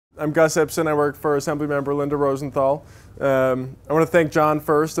I'm Gus Ipsen. I work for Assemblymember Linda Rosenthal. I want to thank John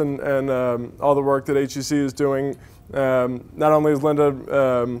first and all the work that HEC is doing. Not only is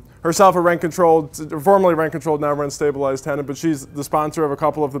Linda herself a rent-controlled, formerly rent-controlled, now rent-stabilized tenant, but she's the sponsor of a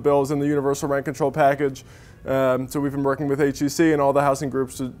couple of the bills in the universal rent control package. So we've been working with HEC and all the housing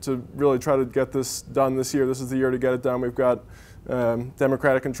groups to really try to get this done this year. This is the year to get it done. We've got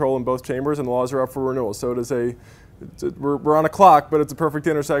Democratic control in both chambers, and the laws are up for renewal. So it is we're on a clock, but it's a perfect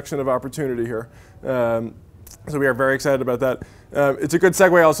intersection of opportunity here. So we are very excited about that. It's a good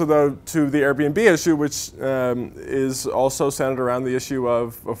segue also, though, to the Airbnb issue, which is also centered around the issue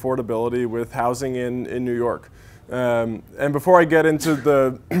of affordability with housing in New York. And before I get into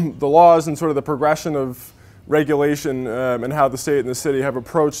the laws and sort of the progression of regulation and how the state and the city have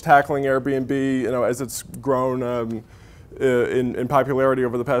approached tackling Airbnb, as it's grown in popularity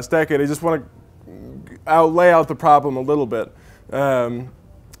over the past decade, I just want to lay out the problem a little bit.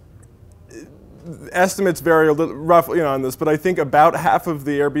 Estimates vary a little roughly on this, but I think about half of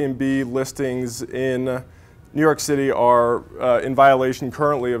the Airbnb listings in New York City are in violation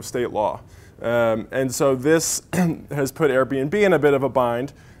currently of state law. And so this has put Airbnb in a bit of a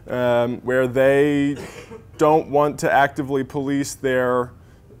bind where they don't want to actively police their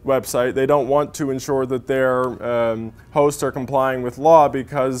website. They don't want to ensure that their hosts are complying with law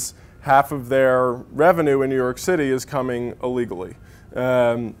because half of their revenue in New York City is coming illegally.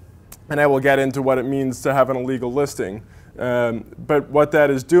 And I will get into what it means to have an illegal listing. But what that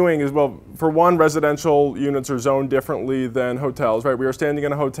is doing is, well, for one, residential units are zoned differently than hotels, right? We are standing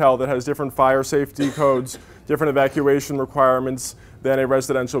in a hotel that has different fire safety codes, different evacuation requirements than a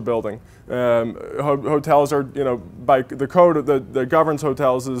residential building. Hotels are, by the code that governs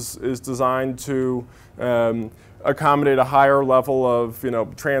hotels is designed to accommodate a higher level of,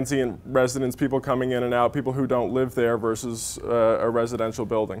 transient residents, people coming in and out, people who don't live there versus a residential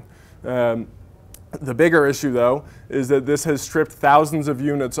building. The bigger issue, though, is that this has stripped thousands of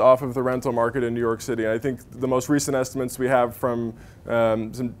units off of the rental market in New York City. And I think the most recent estimates we have from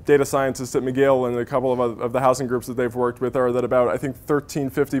some data scientists at McGill and a couple of the housing groups that they've worked with are that about, I think,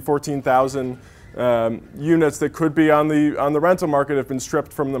 14,000 units that could be on the rental market have been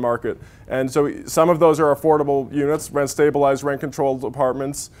stripped from the market. And so some of those are affordable units, rent-stabilized, rent-controlled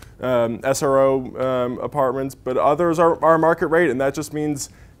apartments, SRO apartments, but others are market rate, and that just means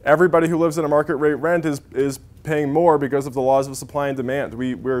everybody who lives in a market rate rent is paying more because of the laws of supply and demand.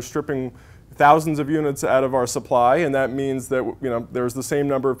 We're stripping thousands of units out of our supply, and that means that there's the same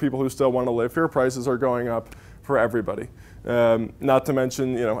number of people who still want to live here. Prices are going up for everybody. Not to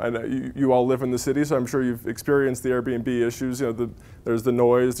mention, you all live in the city, so I'm sure you've experienced the Airbnb issues. There's the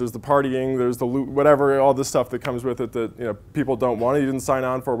noise, there's the partying, there's the loot, whatever, all the stuff that comes with it that people don't want. You didn't sign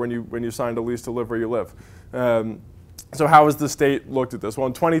on for when you signed a lease to live where you live. So how has the state looked at this? Well,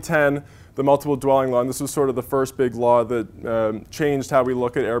 in 2010, the multiple dwelling law, and this was sort of the first big law that changed how we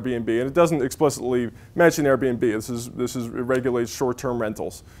look at Airbnb, and it doesn't explicitly mention Airbnb. It regulates short-term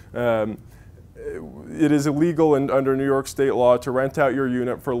rentals. It is illegal under New York state law to rent out your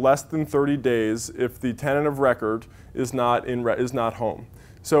unit for less than 30 days if the tenant of record is not home.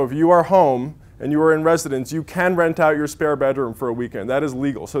 So if you are home and you are in residence, you can rent out your spare bedroom for a weekend. That is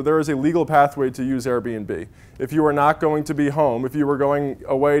legal. So there is a legal pathway to use Airbnb. If you are not going to be home, if you were going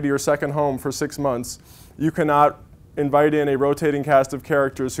away to your second home for 6 months, you cannot invite in a rotating cast of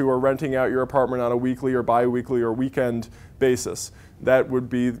characters who are renting out your apartment on a weekly or bi-weekly or weekend basis. That would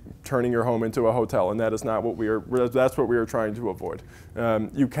be turning your home into a hotel, and that is not what that's what we are trying to avoid.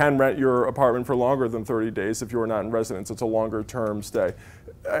 You can rent your apartment for longer than 30 days if you are not in residence. It's a longer term stay.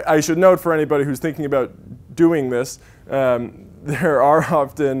 I should note for anybody who's thinking about doing this, there are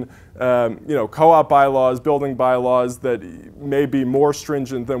often co-op bylaws, building bylaws that may be more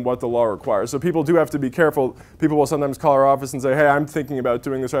stringent than what the law requires. So people do have to be careful. People will sometimes call our office and say, hey, I'm thinking about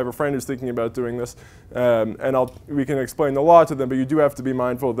doing this, or I have a friend who's thinking about doing this, and we can explain the law to them, but you do have to be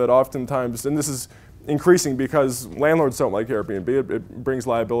mindful that oftentimes, and this is increasing because landlords don't like Airbnb, it brings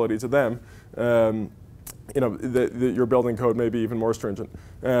liability to them. Your building code may be even more stringent.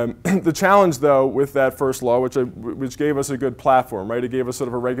 The challenge, though, with that first law, which gave us a good platform, right? It gave us sort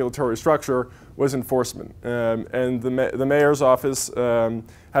of a regulatory structure, was enforcement. And the mayor's office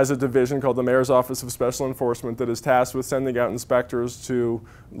has a division called the Mayor's Office of Special Enforcement that is tasked with sending out inspectors to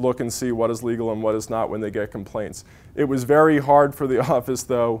look and see what is legal and what is not when they get complaints. It was very hard for the office,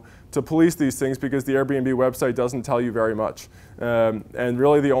 though, to police these things because the Airbnb website doesn't tell you very much. And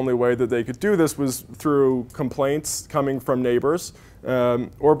really the only way that they could do this was through complaints coming from neighbors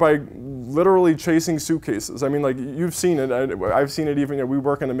or by literally chasing suitcases. I mean, like, you've seen it. I've seen it even, we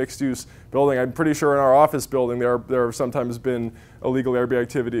work in a mixed-use building. I'm pretty sure in our office building there have sometimes been illegal Airbnb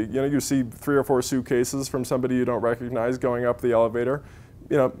activity. You see 3 or 4 suitcases from somebody you don't recognize going up the elevator.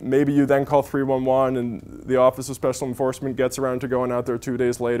 Maybe you then call 311 and the Office of Special Enforcement gets around to going out there 2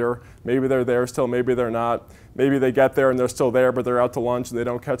 days later. Maybe they're there still, maybe they're not. Maybe they get there and they're still there, but they're out to lunch and they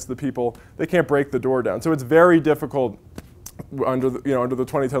don't catch the people. They can't break the door down. So it's very difficult under the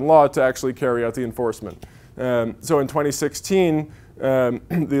 2010 law to actually carry out the enforcement. So in 2016,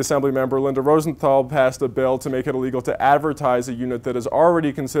 the Assembly member Linda Rosenthal passed a bill to make it illegal to advertise a unit that is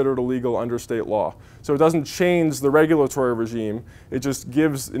already considered illegal under state law. So it doesn't change the regulatory regime, it just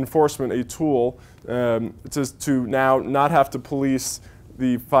gives enforcement a tool to now not have to police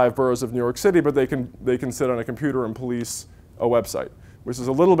the 5 boroughs of New York City, but they can sit on a computer and police a website, which is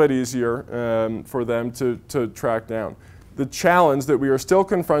a little bit easier for them to track down. The challenge that we are still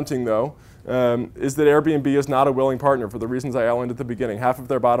confronting, though, is that Airbnb is not a willing partner for the reasons I outlined at the beginning. Half of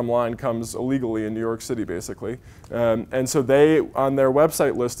their bottom line comes illegally in New York City, basically. And so they, on their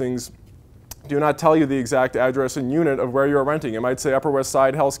website listings, do not tell you the exact address and unit of where you're renting. It might say Upper West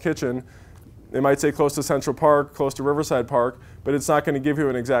Side, Hell's Kitchen. It might say close to Central Park, close to Riverside Park, but it's not going to give you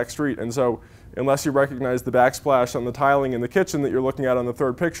an exact street. And so unless you recognize the backsplash on the tiling in the kitchen that you're looking at on the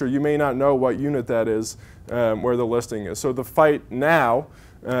 3rd picture, you may not know what unit that is where the listing is. So the fight now,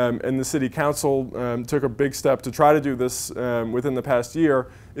 and the City Council took a big step to try to do this within the past year,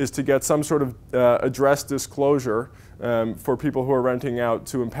 is to get some sort of address disclosure for people who are renting out,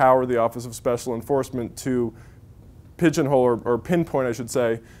 to empower the Office of Special Enforcement to pigeonhole or pinpoint, I should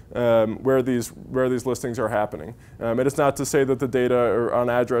say, where these listings are happening. And it's not to say that the data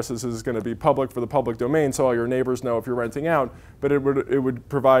on addresses is going to be public for the public domain, so all your neighbors know if you're renting out, but it would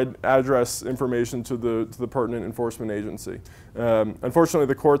provide address information to the pertinent enforcement agency. Unfortunately,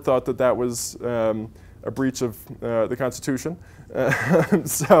 the court thought that that was a breach of the Constitution.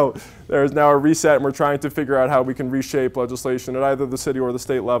 So there is now a reset, and we're trying to figure out how we can reshape legislation at either the city or the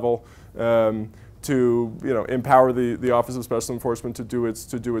state level to empower the Office of Special Enforcement to do its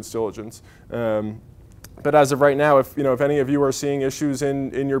diligence. But as of right now, if any of you are seeing issues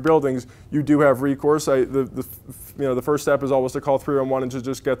in your buildings, you do have recourse. The first step is always to call 311 and to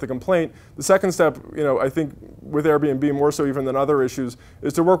just get the complaint. The second step, I think with Airbnb more so even than other issues,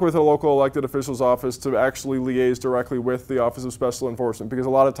 is to work with a local elected official's office to actually liaise directly with the Office of Special Enforcement, because a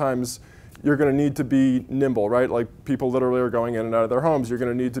lot of times you're going to need to be nimble, right? Like, people literally are going in and out of their homes. You're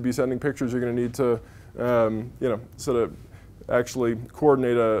going to need to be sending pictures. You're going to need to, sort of actually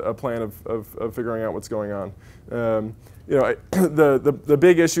coordinate a plan of figuring out what's going on. The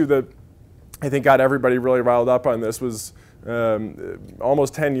big issue that I think got everybody really riled up on this was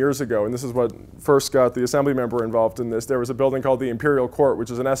almost 10 years ago, and this is what first got the Assembly member involved in this. There was a building called the Imperial Court,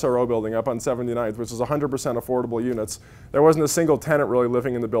 which is an SRO building up on 79th, which is 100% affordable units. There wasn't a single tenant really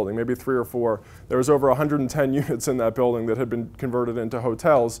living in the building, maybe 3 or 4. There was over 110 units in that building that had been converted into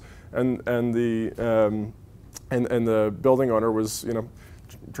hotels, and the building owner was,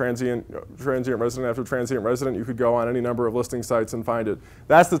 transient resident after transient resident. You could go on any number of listing sites and find it.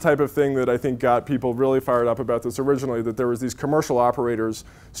 That's the type of thing that I think got people really fired up about this originally, that there was these commercial operators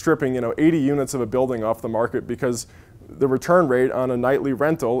stripping 80 units of a building off the market because the return rate on a nightly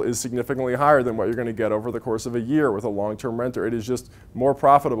rental is significantly higher than what you're going to get over the course of a year with a long-term renter. It is just more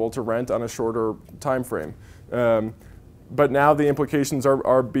profitable to rent on a shorter time frame. But now the implications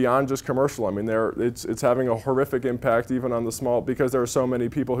are beyond just commercial. I mean, it's having a horrific impact even on the small, because there are so many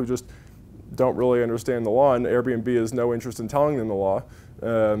people who just don't really understand the law, and Airbnb has no interest in telling them the law,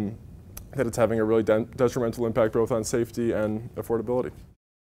 that it's having a really detrimental impact both on safety and affordability.